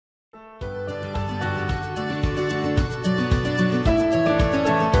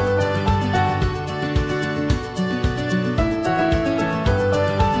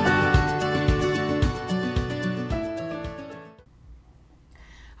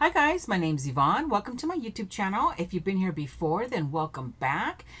Hi guys, my name's Yvonne. Welcome to my YouTube channel. If you've been here before, then welcome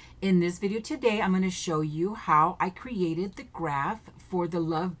back. In this video today, I'm going to show you how I created the graph for the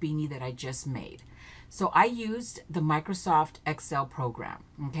Love Beanie that I just made. So I used the Microsoft Excel program,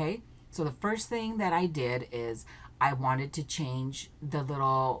 okay? So the first thing that I did is I wanted to change the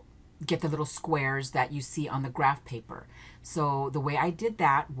get the little squares that you see on the graph paper. So the way I did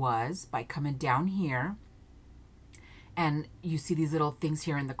that was by coming down here, and you see these little things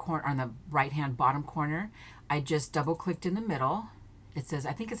here in the corner, on the right hand bottom corner. I just double clicked in the middle. It says,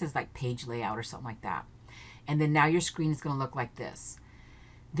 I think it says like page layout or something like that. And then now your screen is going to look like this.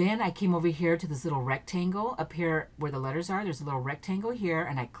 Then I came over here to this little rectangle up here where the letters are. There's a little rectangle here,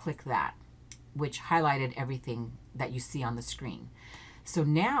 and I click that, which highlighted everything that you see on the screen. So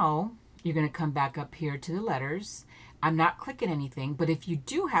now you're going to come back up here to the letters. I'm not clicking anything, but if you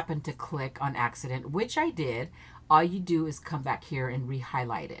do happen to click on accident, which I did, all you do is come back here and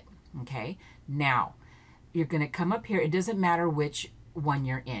re-highlight it, okay? Now, you're going to come up here. It doesn't matter which one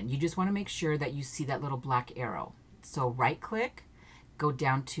you're in. You just want to make sure that you see that little black arrow. So right-click, go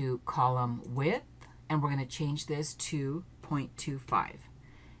down to column width, and we're going to change this to 0.25,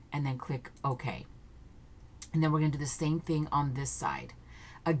 and then click OK. And then we're going to do the same thing on this side.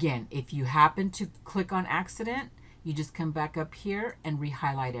 Again, if you happen to click on accident, you just come back up here and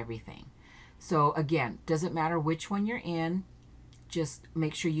re-highlight everything. So again, doesn't matter which one you're in, just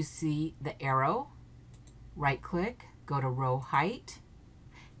make sure you see the arrow, right click, go to row height,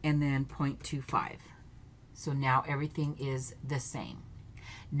 and then 0.25. So now everything is the same.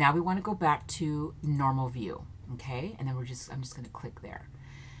 Now we want to go back to normal view, okay? And then I'm just going to click there.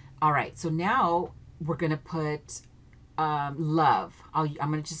 All right, so now we're going to put love.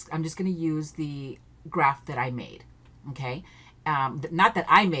 I'm just going to use the graph that I made, okay? Not that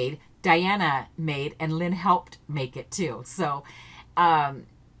I made, Diana made, and Lynn helped make it too. So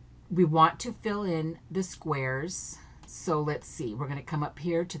we want to fill in the squares. So let's see, we're going to come up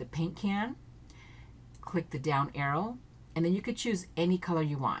here to the paint can, click the down arrow, and then you could choose any color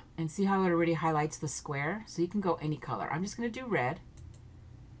you want. And see how it already highlights the square? So you can go any color. I'm just going to do red.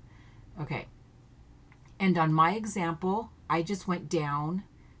 Okay. And on my example, I just went down.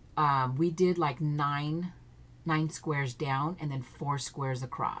 We did like nine squares down and then 4 squares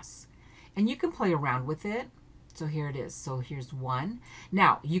across. And you can play around with it. So here it is. So here's one.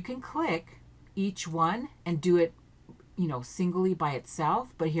 Now you can click each one and do it, you know, singly by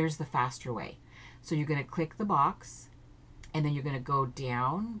itself, but here's the faster way. So you're going to click the box, and then you're going to go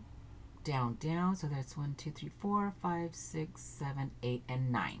down, down, down. So that's 1, 2, 3, 4, 5, 6, 7, 8,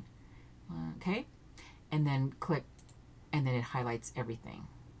 and 9. Okay. And then click, and then it highlights everything.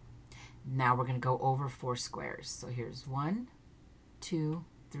 Now we're going to go over 4 squares. So here's 1, 2,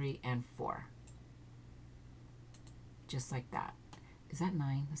 3, and 4. Just like that. Is that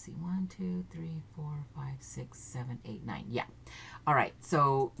 9? Let's see. 1, 2, 3, 4, 5, 6, 7, 8, 9. Yeah. All right.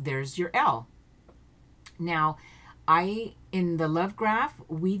 So there's your L. Now, in the love graph,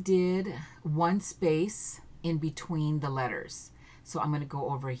 we did 1 space in between the letters. So I'm going to go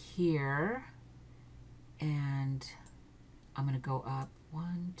over here, and I'm going to go up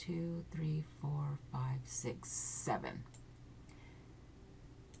 1, 2, 3, 4, 5, 6, 7.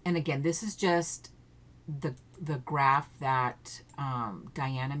 And again, this is just the graph that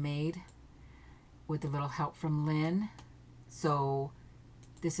Diana made with a little help from Lynn. So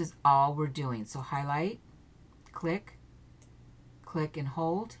this is all we're doing. So highlight, click, click and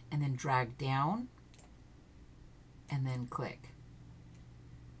hold, and then drag down, and then click.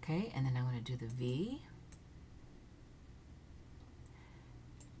 Okay, and then I'm going to do the V.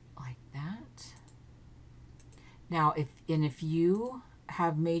 Like that. Now, if you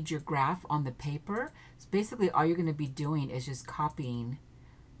have made your graph on the paper, so basically all you're going to be doing is just copying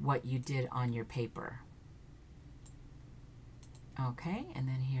what you did on your paper. Okay, and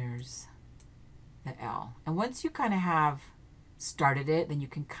then here's the L. And once you kind of have started it, then you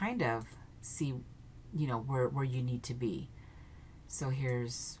can kind of see, you know, where you need to be. So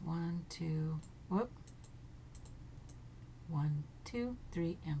here's 1, 2, whoop, 1, 2,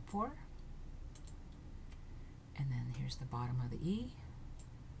 3, and 4. And then here's the bottom of the E.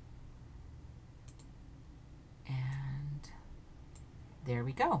 And there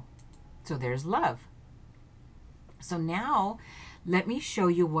we go. So there's love. So now let me show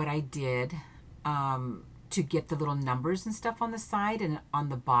you what I did to get the little numbers and stuff on the side and on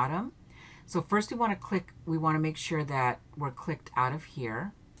the bottom. So first we want to make sure that we're clicked out of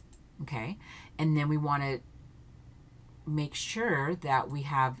here. Okay. And then we want to make sure that we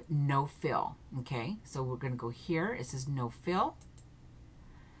have no fill. Okay. So we're going to go here. It says no fill.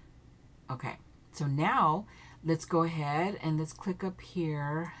 Okay. So now let's go ahead and let's click up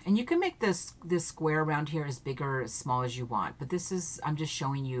here. And you can make this square around here as big or as small as you want. But this is, I'm just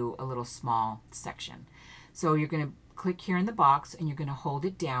showing you a little small section. So you're going to click here in the box and you're going to hold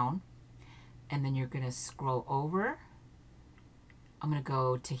it down. And then you're going to scroll over. I'm going to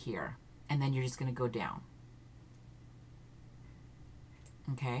go to here. And then you're just going to go down.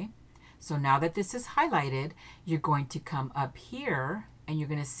 Okay. So now that this is highlighted, you're going to come up here and you're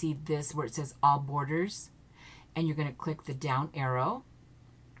going to see this where it says all borders. And you're going to click the down arrow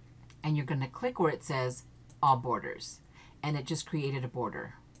and you're going to click where it says all borders, and it just created a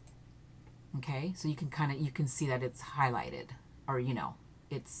border. Okay, so you can see that it's highlighted, or you know,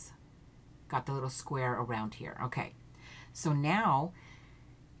 it's got the little square around here. Okay, so now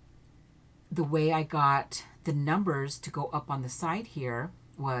the way I got the numbers to go up on the side here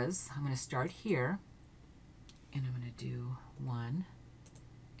was, I'm going to start here and I'm going to do 1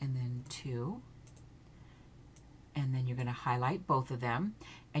 and then 2. And then you're going to highlight both of them.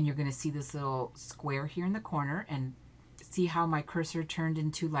 And you're going to see this little square here in the corner. And see how my cursor turned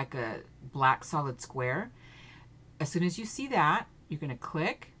into like a black solid square? As soon as you see that, you're going to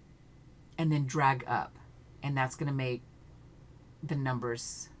click and then drag up. And that's going to make the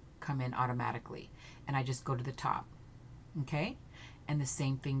numbers come in automatically. And I just go to the top. Okay? And the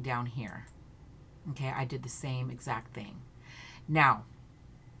same thing down here. Okay? I did the same exact thing. Now,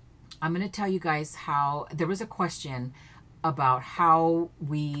 I'm going to tell you guys how, there was a question about how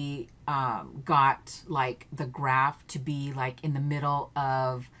we got like the graph to be like in the middle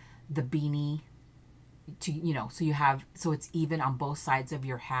of the beanie, to, you know, so it's even on both sides of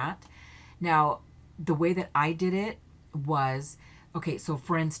your hat. Now, the way that I did it was, okay, so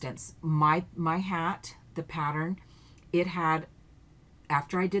for instance, my hat, the pattern, it had,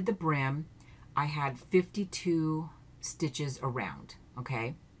 after I did the brim, I had 52 stitches around,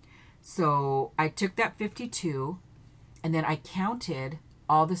 okay? So I took that 52 and then I counted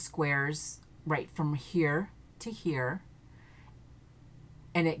all the squares right from here to here,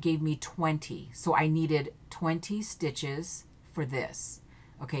 and it gave me 20. So I needed 20 stitches for this.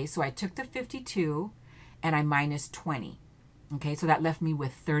 Okay, so I took the 52 and I minus 20. Okay, so that left me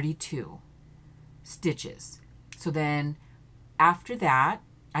with 32 stitches. So then after that,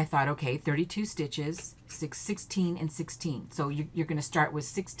 I thought, okay, 32 stitches, 16 and 16. So you're going to start with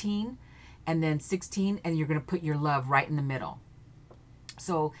 16 and then 16, and you're going to put your love right in the middle.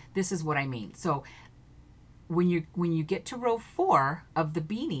 So this is what I mean. So when you get to row 4 of the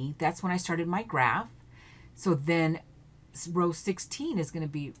beanie, that's when I started my graph. So then row 16 is going to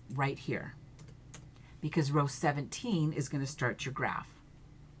be right here, because row 17 is going to start your graph.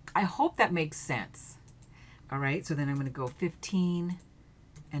 I hope that makes sense. All right, so then I'm going to go 15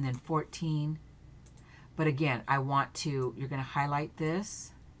 and then 14. But again, I want to, you're going to highlight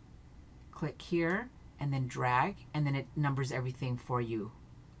this, click here, and then drag, and then it numbers everything for you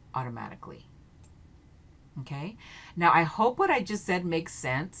automatically. Okay, now I hope what I just said makes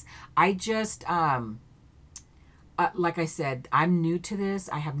sense. I just, like I said, I'm new to this.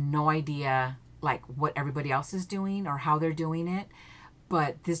 I have no idea like what everybody else is doing or how they're doing it.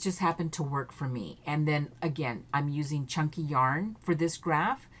 But this just happened to work for me. And then again, I'm using chunky yarn for this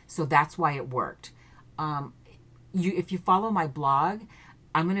graph, so that's why it worked. If you follow my blog,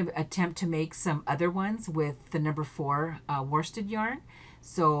 I'm going to attempt to make some other ones with the number 4 worsted yarn.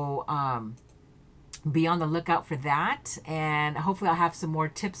 So be on the lookout for that, and hopefully I'll have some more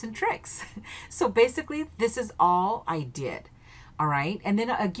tips and tricks. So basically, this is all I did. All right, and then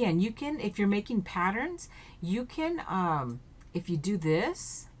again, you can, if you're making patterns, you can. If you do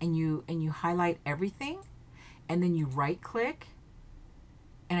this and you highlight everything and then you right click,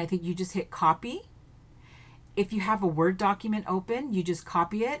 and I think you just hit copy. If you have a Word document open, you just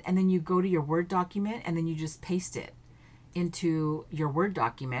copy it and then you go to your Word document and then you just paste it into your Word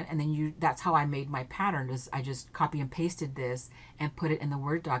document, and then that's how I made my pattern, is I just copy and pasted this and put it in the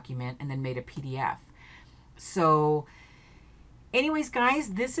Word document and then made a PDF. So anyways,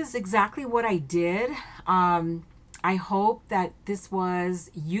 guys, this is exactly what I did. I hope that this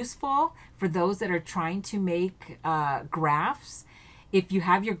was useful for those that are trying to make graphs. If you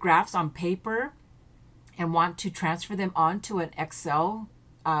have your graphs on paper and want to transfer them onto an Excel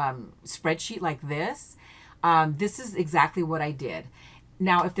spreadsheet like this, this is exactly what I did.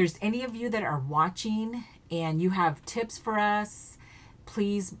 Now, if there's any of you that are watching and you have tips for us,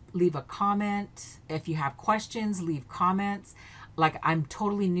 please leave a comment. If you have questions, leave comments. Like, I'm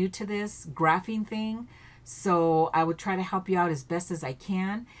totally new to this graphing thing, so I would try to help you out as best as I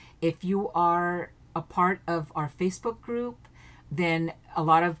can. If you are a part of our Facebook group, then a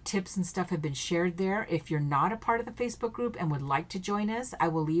lot of tips and stuff have been shared there. If you're not a part of the Facebook group and would like to join us, I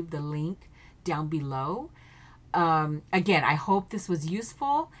will leave the link down below. again, I hope this was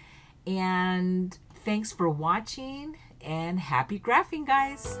useful, and thanks for watching, and happy graphing,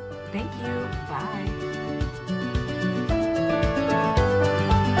 guys. Thank you. Bye.